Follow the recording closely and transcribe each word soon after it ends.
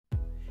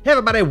Hey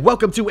everybody,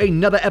 welcome to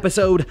another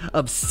episode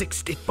of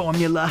 60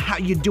 Formula. How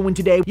you doing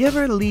today? You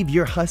ever leave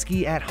your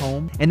husky at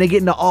home and they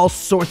get into all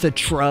sorts of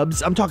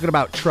trubs? I'm talking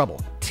about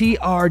trouble.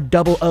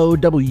 T-R-O-O-W-B-E-E-L-L.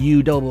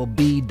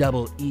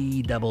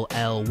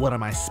 What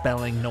am I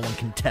spelling? No one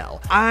can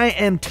tell. I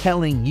am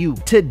telling you,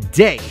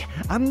 today,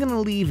 I'm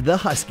gonna leave the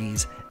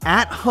huskies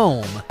at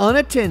home,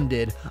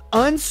 unattended,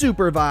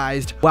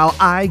 unsupervised, while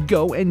I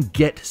go and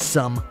get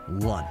some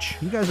lunch.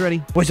 You guys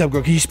ready? What's up,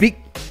 girl? Can you speak?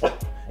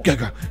 Go,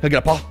 girl. I got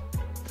a paw.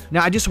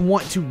 Now, I just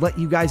want to let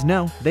you guys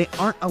know, they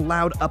aren't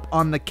allowed up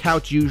on the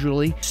couch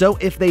usually, so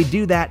if they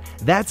do that,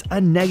 that's a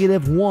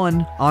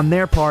 -1 on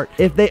their part.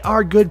 If they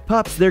are good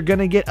pups, they're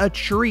gonna get a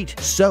treat,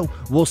 so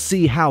we'll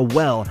see how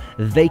well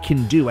they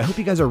can do. I hope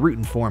you guys are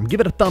rooting for them. Give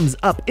it a thumbs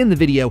up in the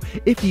video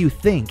if you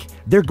think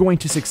they're going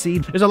to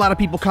succeed. There's a lot of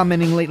people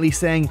commenting lately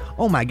saying,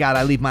 oh my god,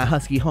 I leave my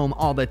husky home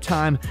all the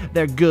time.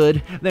 They're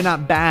good, they're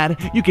not bad,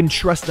 you can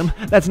trust them.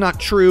 That's not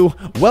true.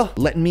 Well,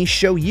 let me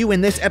show you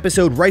in this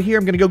episode right here.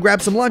 I'm gonna go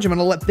grab some lunch. I'm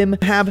gonna let them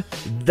have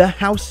the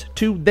house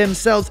to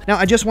themselves. Now,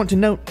 I just want to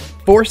note,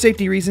 for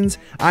safety reasons,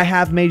 I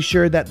have made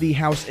sure that the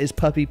house is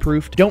puppy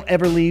proofed. Don't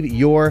ever leave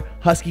your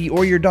husky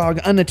or your dog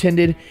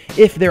unattended.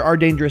 If there are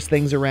dangerous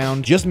things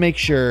around, just make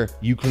sure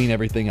you clean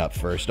everything up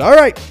first. All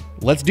right,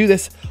 let's do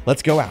this.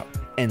 Let's go out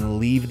and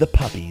leave the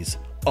puppies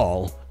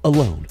all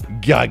alone.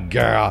 God,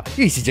 girl,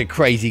 you're such a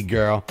crazy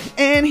girl.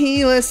 And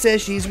Gila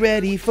says she's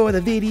ready for the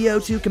video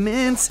to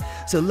commence.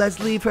 So let's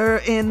leave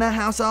her in the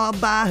house all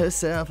by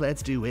herself.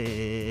 Let's do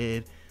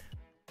it.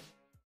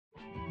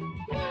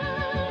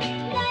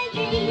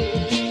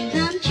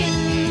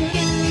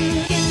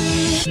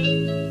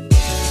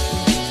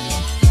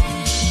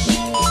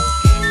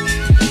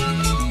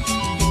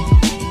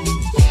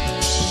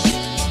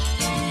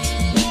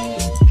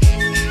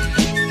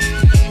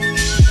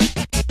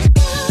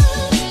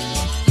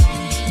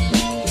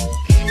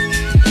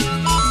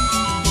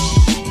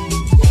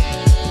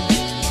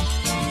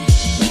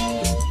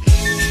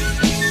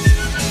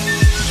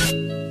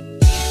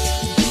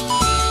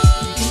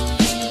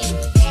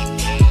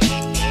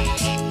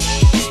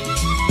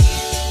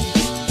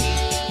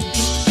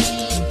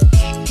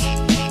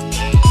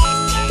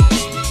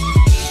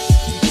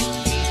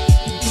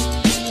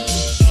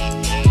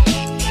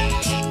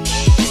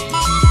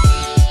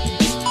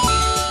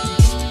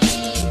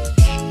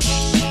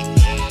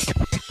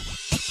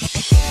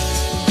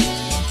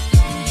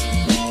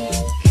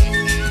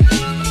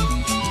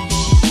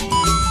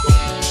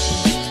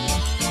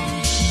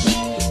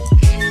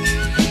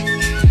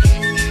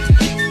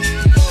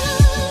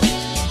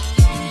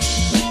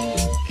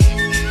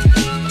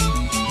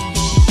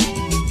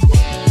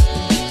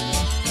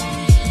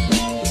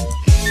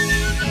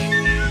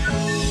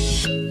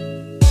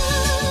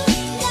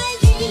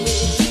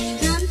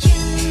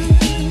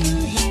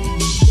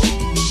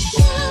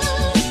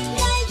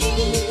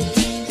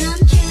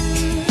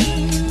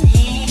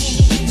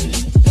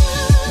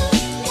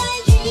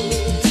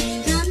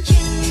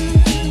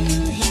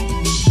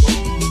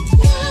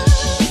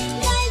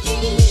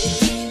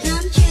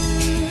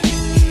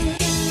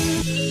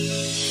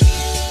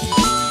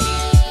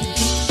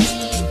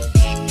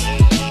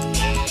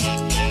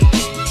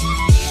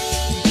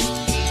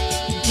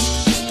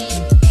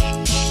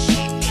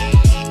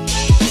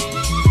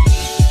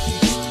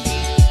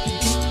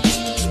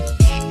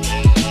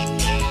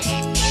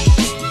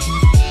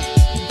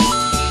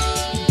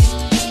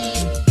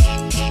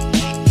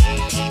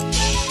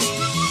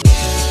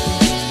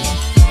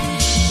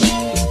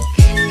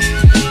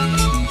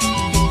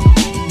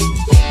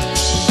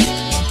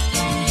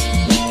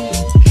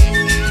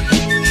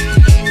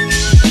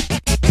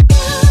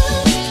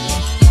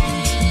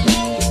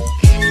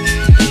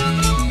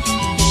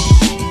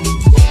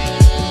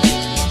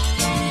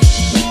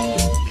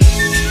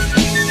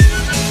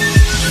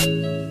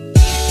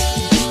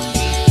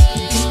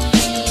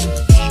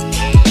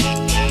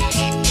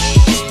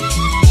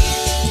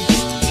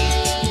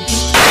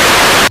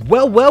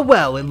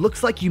 Well, it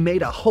looks like you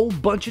made a whole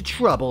bunch of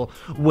trouble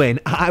when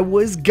I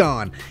was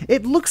gone.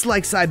 It looks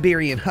like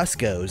Siberian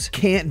Huskos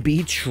can't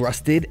be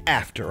trusted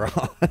after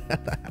all.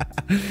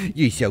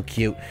 You're so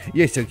cute.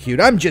 You're so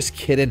cute. I'm just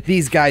kidding.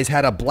 These guys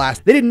had a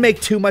blast. They didn't make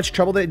too much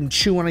trouble. They didn't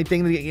chew on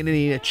anything. They didn't get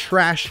any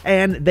trash.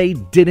 And they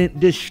didn't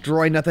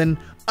destroy nothing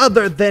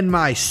other than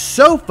my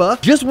sofa.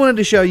 Just wanted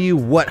to show you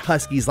what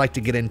huskies like to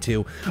get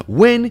into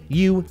when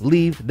you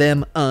leave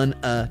them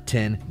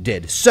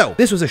unattended. So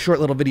this was a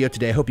short little video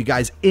today. I hope you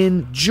guys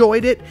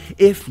enjoyed it.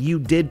 If you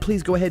did,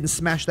 please go ahead and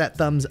smash that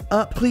thumbs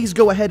up. Please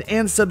go ahead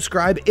and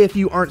subscribe if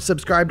you aren't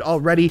subscribed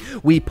already.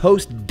 We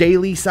post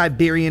daily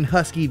Siberian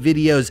Husky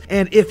videos,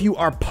 and if you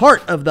are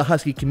part of the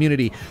Husky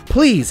community,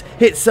 please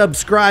hit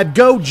subscribe.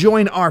 Go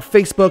join our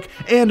Facebook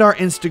and our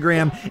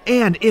Instagram.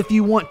 And if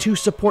you want to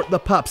support the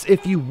pups,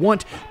 if you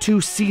want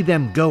to see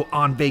them go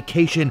on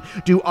vacation,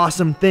 do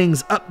awesome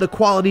things, up the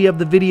quality of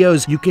the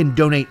videos, you can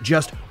donate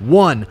just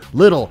 $1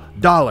 little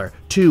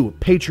to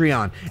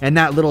Patreon, and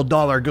that little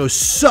dollar goes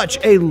such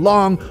a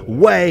long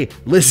way.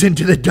 Listen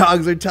to the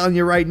dogs are telling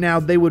you right now,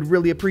 they would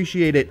really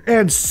appreciate it,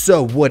 and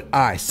so would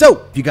I.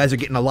 So if you guys are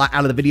getting a lot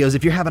out of the videos,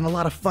 if you're having a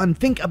lot of fun,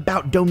 think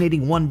about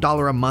donating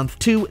 $1 a month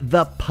to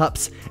the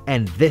pups,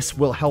 and this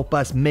will help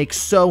us make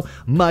so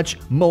much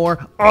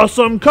more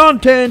awesome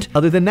content.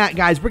 Other than that,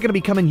 guys, we're gonna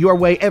be coming your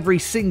way every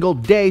single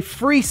day,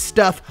 free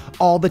stuff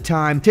all the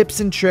time, tips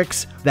and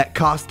tricks that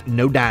cost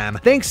no dime.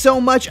 Thanks so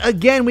much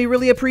again, we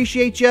really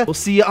appreciate you. We'll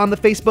see you on the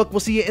Facebook, we'll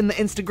see you in the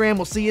Instagram,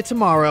 we'll see you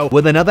tomorrow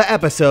with another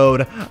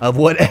episode of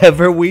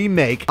whatever we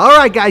make. All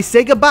right, guys,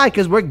 say goodbye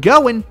because we're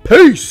going.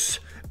 Peace.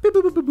 Boop,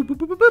 boop, boop, boop, boop,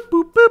 boop,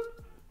 boop, boop,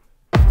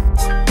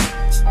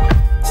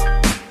 boop.